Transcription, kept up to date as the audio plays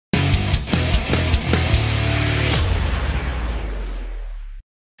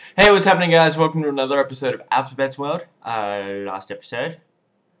Hey, what's happening, guys? Welcome to another episode of Alphabets World. Last episode,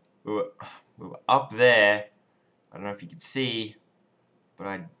 we were up there. I don't know if you can see, but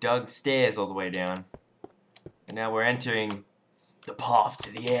I dug stairs all the way down. And now we're entering the path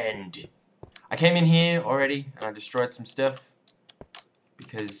to the end. I came in here already, and I destroyed some stuff.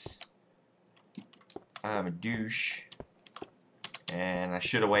 Because I'm a douche. And I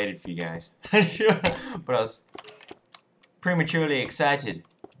should have waited for you guys. But I was prematurely excited.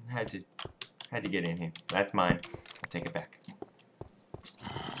 Had to get in here. That's mine. I'll take it back.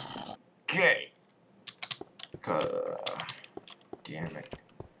 Okay. Damn it.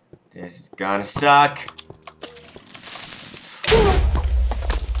 This is gonna suck.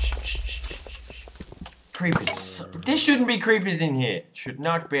 Creepers. There shouldn't be creepers in here. Should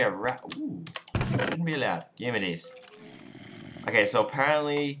not be a rat. Ooh. Shouldn't be allowed. Give me this. Okay, so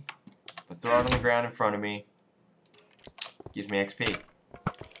apparently, if I throw it on the ground in front of me, it gives me XP.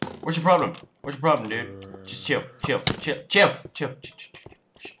 What's your problem? What's your problem, dude? Just chill.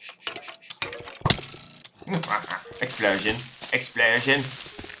 Explosion. Explosion.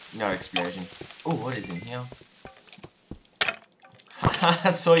 No explosion. Oh, what is in here? I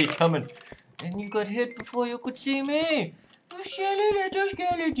saw you coming. And you got hit before you could see me. You silly little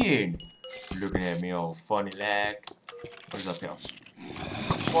skeleton. Looking at me all funny like. What is up here?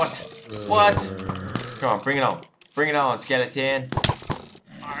 What? What? Come on, bring it on. Bring it on, skeleton.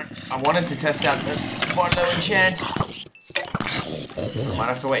 I wanted to test out the Mondo enchant. I might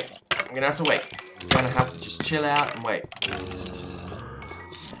have to wait. I'm gonna have to wait. I'm gonna have to just chill out and wait.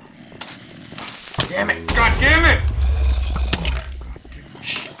 Damn it! God damn it!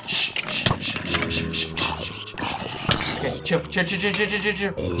 Okay,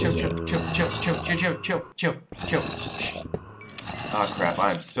 chill. Oh crap!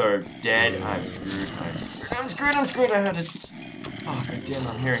 I'm so dead. I'm screwed. I'm screwed. I had to. Oh, god damn,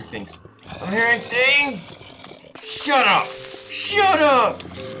 I'm hearing things. I'm hearing things! Shut up! Shut up!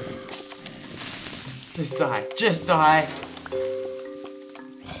 Just die. Just die.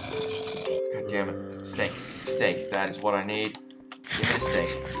 God damn it. Steak. Steak. That is what I need. Give me a steak.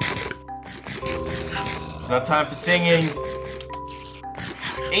 It's not time for singing.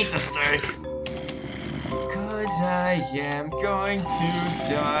 Eat the steak. Cause I am going to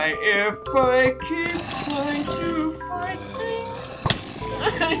die if I keep trying to fight things.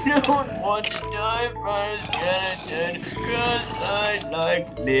 I don't want to die by a skeleton, cause I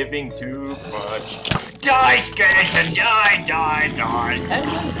like living too much. Die, skeleton, die, die, die. And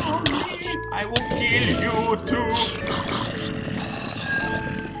as for me, I will kill you too.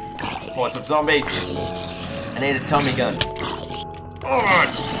 Hordes of zombies. I need a Tommy gun. Oh,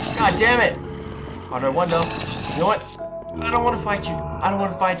 god damn it. Oh, no wonder. You know what? I don't want to fight you. I don't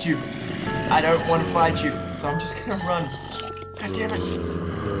want to fight you. I don't want to fight you. So I'm just gonna run. God damn it.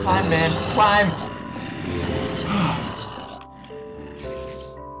 Climb, man. Climb.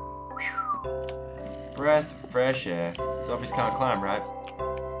 Breath of fresh air. Zombies can't climb, right?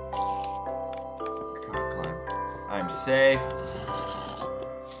 Can't climb. I'm safe.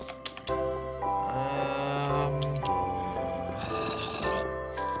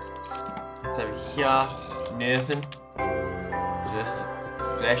 What's over here? Nothing. Just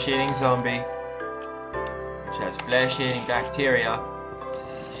a flesh-eating zombie. Which has flesh-eating bacteria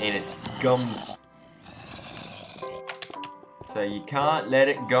in its gums. So you can't let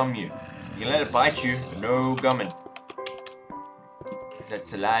it gum you. You can let it bite you, but no gumming. Because that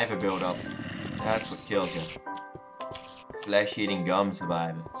saliva build-up, that's what kills you. Flesh-eating gum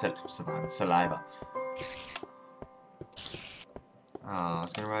saliva. Oh, I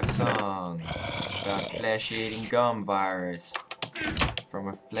was gonna write a song about flesh-eating gum virus. From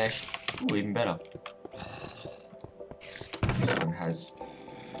a flesh... Ooh, even better. This one has...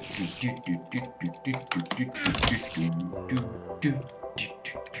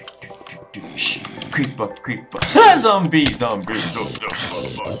 Shh, creep up. Zombie. Come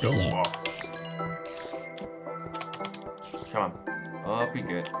on. Oh, be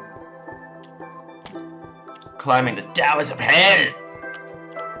good. Climbing the towers of hell.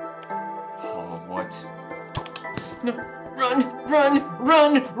 Oh, what? No, run,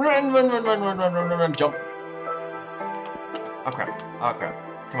 jump. Oh crap.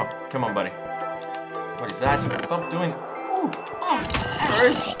 Come on, buddy. What is that? Stop doing. Ooh, oh,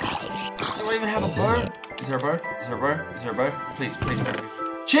 arrows. Do I even have a bow? Is there a bow? Please.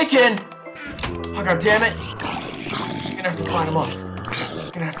 Chicken! Oh, god damn it. I'm gonna have to fight him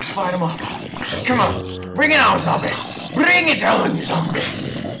off. Come on. Bring it on, zombie. Bring it on, zombie.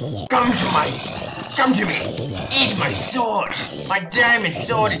 Come to me. Eat my sword. My diamond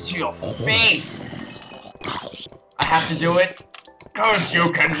sword into your face. I have to do it. Cause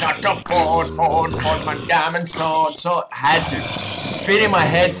you cannot afford my diamond sword. So had to. It's been in my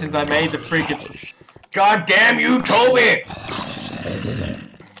head since I made the freaking. God damn you, Toby!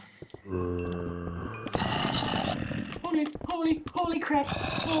 Holy crap!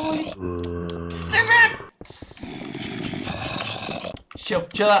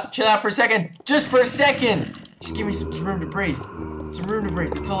 Chill out for a second. Just for a second. Just give me some room to breathe. Some room to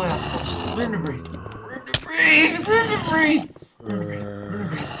breathe. That's all I ask for. Room to breathe. Room to breathe. Room to breathe. Room to breathe. Room to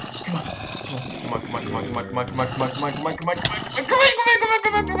breathe. Come on.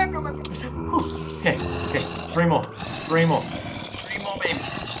 Okay. Three more. Just three more. Three more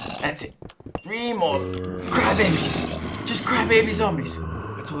babies. That's it. Three more. Crybabies. Just crybaby zombies.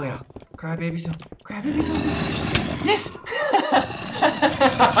 That's all they are. Crybaby zombies. Crybaby zombies. Yes!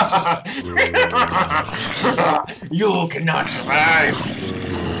 You cannot survive.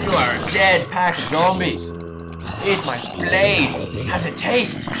 You are a dead pack of zombies. Eat my blade. How's it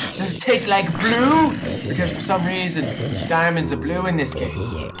taste? Does it taste like blue? Because for some reason, diamonds are blue in this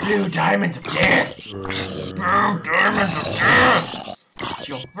game. Blue diamonds of death. Blue diamonds of death. It's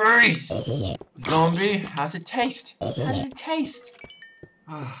your face. Zombie, how's it taste? How does it taste?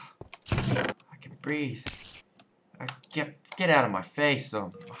 Oh, I can breathe. Get out of my face,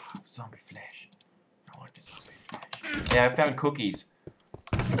 zombie. Oh, zombie flesh. I want the zombie flesh. Yeah, I found cookies.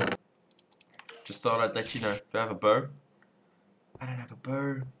 Just thought I'd let you know. Do I have a bow? I don't have a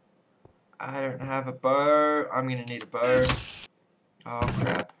bow. I don't have a bow. I'm gonna need a bow. Oh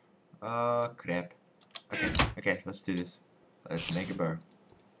crap. Oh crap. Okay, let's do this. Let's make a bow.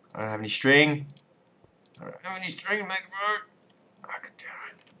 I don't have any string. I don't have any string to make a bow. I can do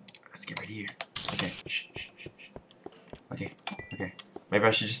it. Let's get rid of you. Okay, shh. Okay. Maybe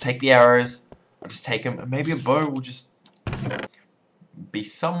I should just take the arrows. I'll just take them, and maybe a bow will just be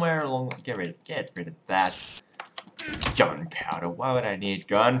somewhere along. Get rid of that. Gunpowder. Why would I need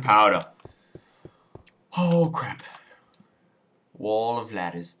gunpowder? Oh crap. Wall of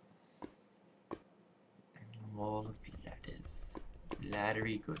ladders. Wall of ladders.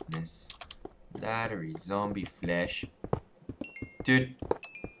 Laddery goodness. Laddery zombie flesh. Dude,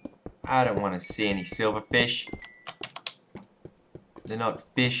 I don't want to see any silverfish. They're not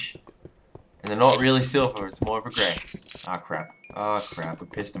fish. And they're not really silver, it's more of a grey. Ah crap. Oh crap, we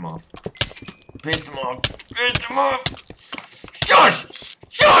pissed him off. Shush!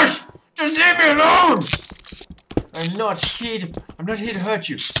 Just leave me alone! I'm not here to hurt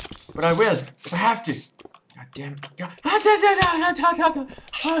you. But I will, if I have to. God damn it.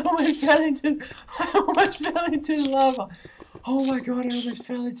 I almost fell into the lava. Oh my god, I almost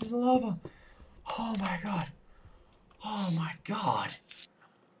fell into the lava. Oh my god. Oh my god.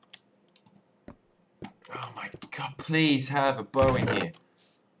 Oh my god, please have a bow in here.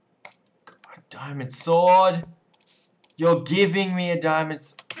 A diamond sword. You're giving me a diamond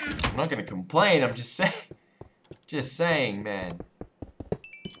sword. I'm not gonna complain, I'm just saying. Just saying, man.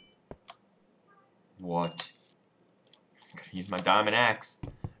 What? I'm gonna use my diamond axe.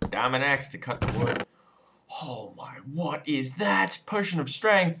 Diamond axe to cut the wood. Oh my, what is that? Potion of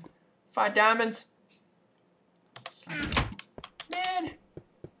strength. 5 diamonds? Man.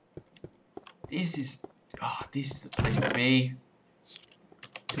 This is the place to be.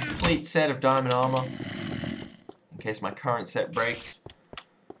 Complete set of diamond armor. In case my current set breaks.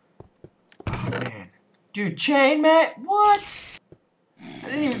 Oh man. Dude, chainmail? What? I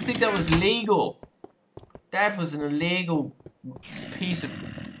didn't even think that was legal. That was an illegal piece of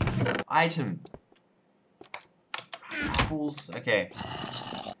item. Apples. Okay.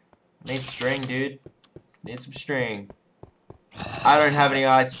 Need string, dude. Need some string. I don't have any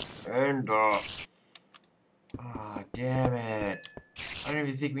ice. And oh, damn it. I don't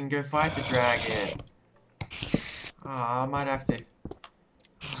even think we can go fight the dragon. Oh, I might have to.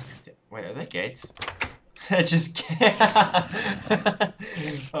 Wait, are they gates? They're just gates.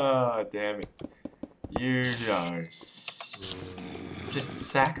 Oh, damn it. You are just a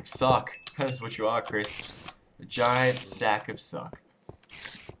sack of suck. That's what you are, Chris. A giant sack of suck.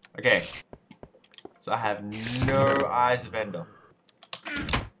 Okay. So I have no Eyes of Ender.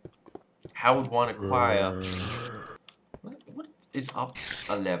 How would one acquire... What is up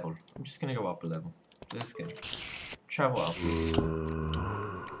a level? I'm just gonna go up a level. This game. Travel upwards.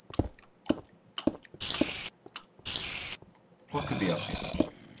 What could be up here?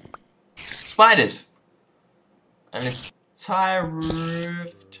 Spiders! An entire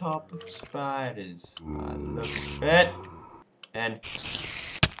rooftop of spiders. I love it. And...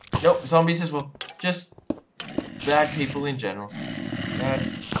 Nope, zombies as well. Just bad people in general.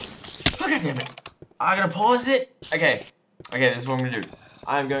 Oh, God damn it. I'm gonna pause it. Okay, this is what I'm gonna do.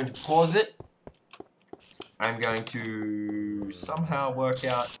 I'm going to pause it. I'm going to somehow work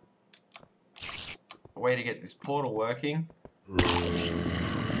out a way to get this portal working.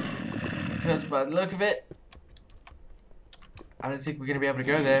 Because by the look of it, I don't think we're going to be able to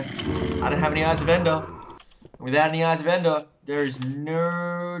go there. I don't have any Eyes of Ender. Without any Eyes of Ender, there is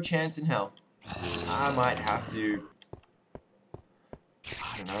no chance in hell. I might have to...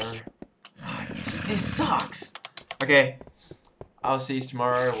 I don't know. This sucks! Okay. I'll see you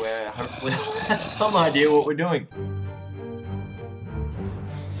tomorrow where hopefully I'll have some idea what we're doing.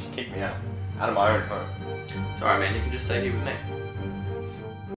 She kicked me out. Out of my own home. Sorry man, you can just stay here with me.